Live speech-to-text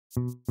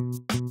What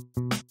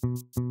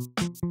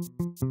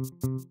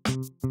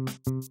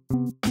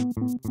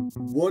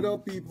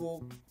up,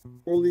 people?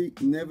 Only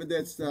Never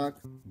Dead Stock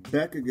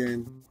back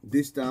again.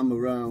 This time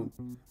around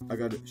I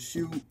got a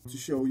shoe to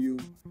show you,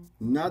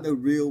 not a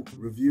real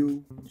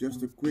review,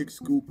 just a quick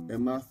scoop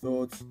and my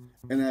thoughts,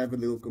 and I have a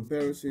little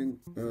comparison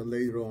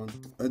later on.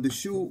 The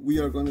shoe we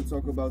are going to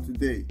talk about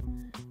today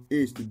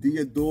is the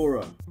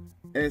DIADORA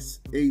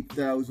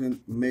S8000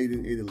 made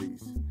in Italy.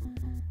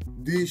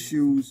 These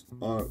shoes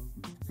are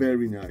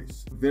very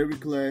nice, very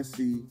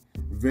classy,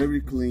 very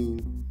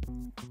clean.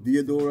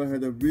 DIADORA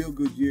had a real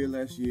good year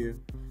last year.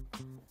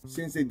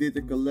 Since they did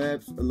the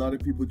collabs, a lot of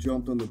people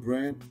jumped on the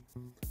brand,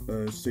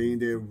 saying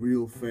they're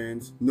real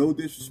fans. No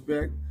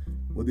disrespect,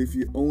 but if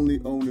you only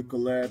own the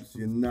collabs,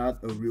 you're not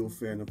a real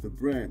fan of the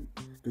brand,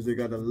 because they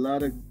got a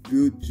lot of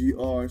good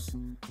GRs,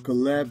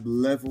 collab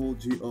level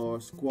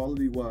GRs,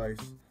 quality wise.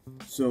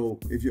 So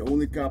if you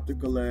only cop the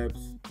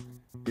collabs,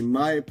 in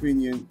my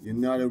opinion, you're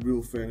not a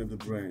real fan of the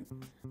brand.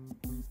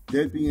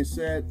 That being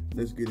said,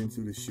 let's get into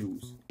the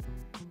shoes.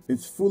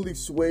 It's fully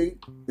suede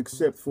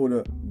except for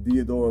the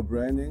DIADORA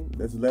branding,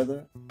 that's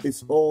leather.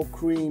 It's all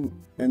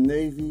cream and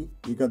navy.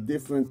 You got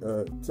different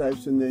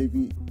types of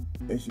navy.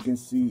 As you can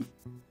see,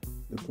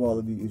 the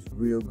quality is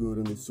real good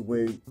on the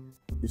suede.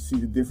 You see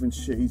the different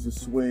shades of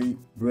suede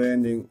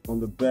branding on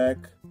the back.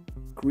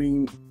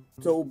 Cream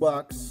toe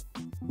box,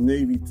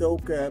 navy toe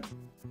cap,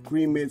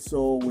 cream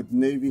midsole with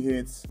navy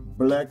hits,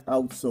 black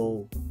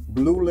outsole,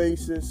 blue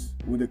laces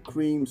with a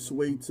cream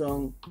suede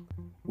tongue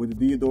with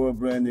the DIADORA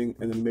branding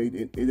and the made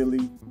in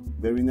Italy.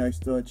 Very nice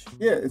touch.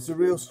 Yeah, it's a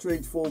real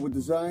straightforward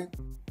design.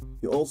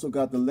 You also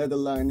got the leather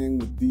lining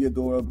with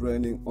DIADORA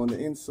branding on the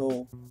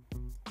insole.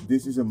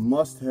 This is a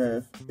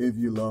must-have if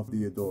you love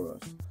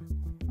DIADORAs.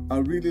 I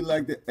really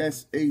like the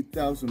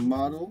S8000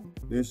 model.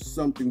 There's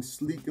something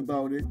sleek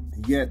about it,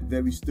 yet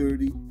very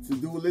sturdy. To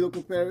do a little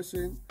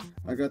comparison,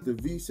 I got the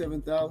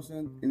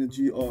V7000 in the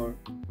GR,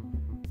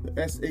 the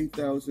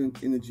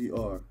S8000 in the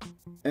GR,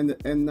 and the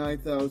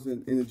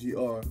N9000 in the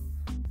GR.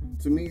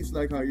 To me, it's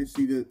like how you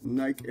see the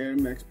Nike Air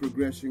Max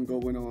progression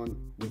going on.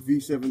 The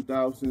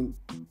V7000,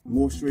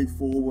 more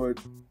straightforward,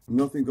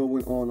 nothing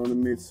going on the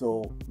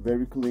midsole,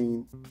 very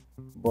clean,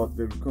 but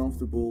very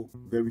comfortable,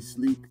 very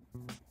sleek.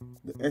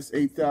 The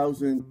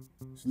S8000,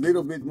 is a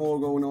little bit more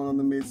going on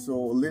the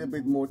midsole, a little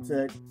bit more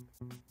tech.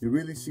 You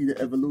really see the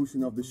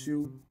evolution of the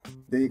shoe.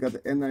 Then you got the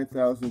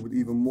N9000 with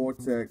even more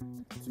tech.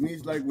 To me,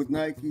 it's like with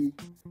Nike,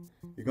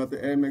 you got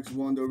the Air Max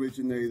 1, the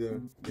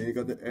originator. Then you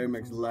got the Air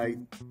Max Lite,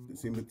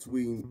 that's in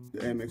between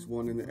the Air Max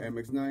 1 and the Air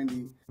Max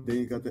 90. Then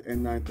you got the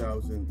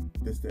N9000,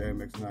 that's the Air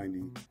Max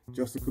 90.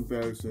 Just a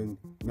comparison,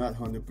 not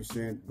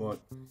 100%,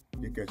 but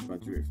you catch my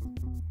drift.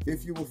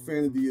 If you were a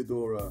fan of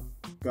DIADORA,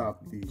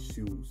 cop these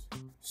shoes.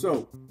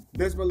 So,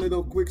 that's my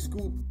little quick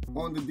scoop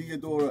on the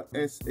DIADORA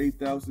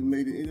S8000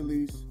 made in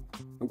Italy.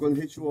 I'm going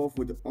to hit you off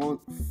with the on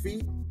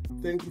feet.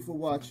 Thank you for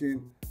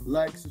watching.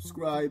 Like,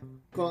 subscribe,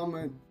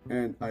 comment,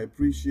 and I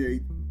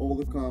appreciate all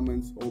the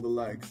comments, all the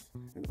likes,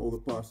 and all the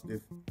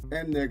positive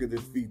and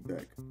negative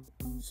feedback.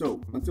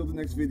 So, until the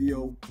next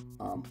video,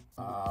 I'm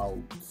out.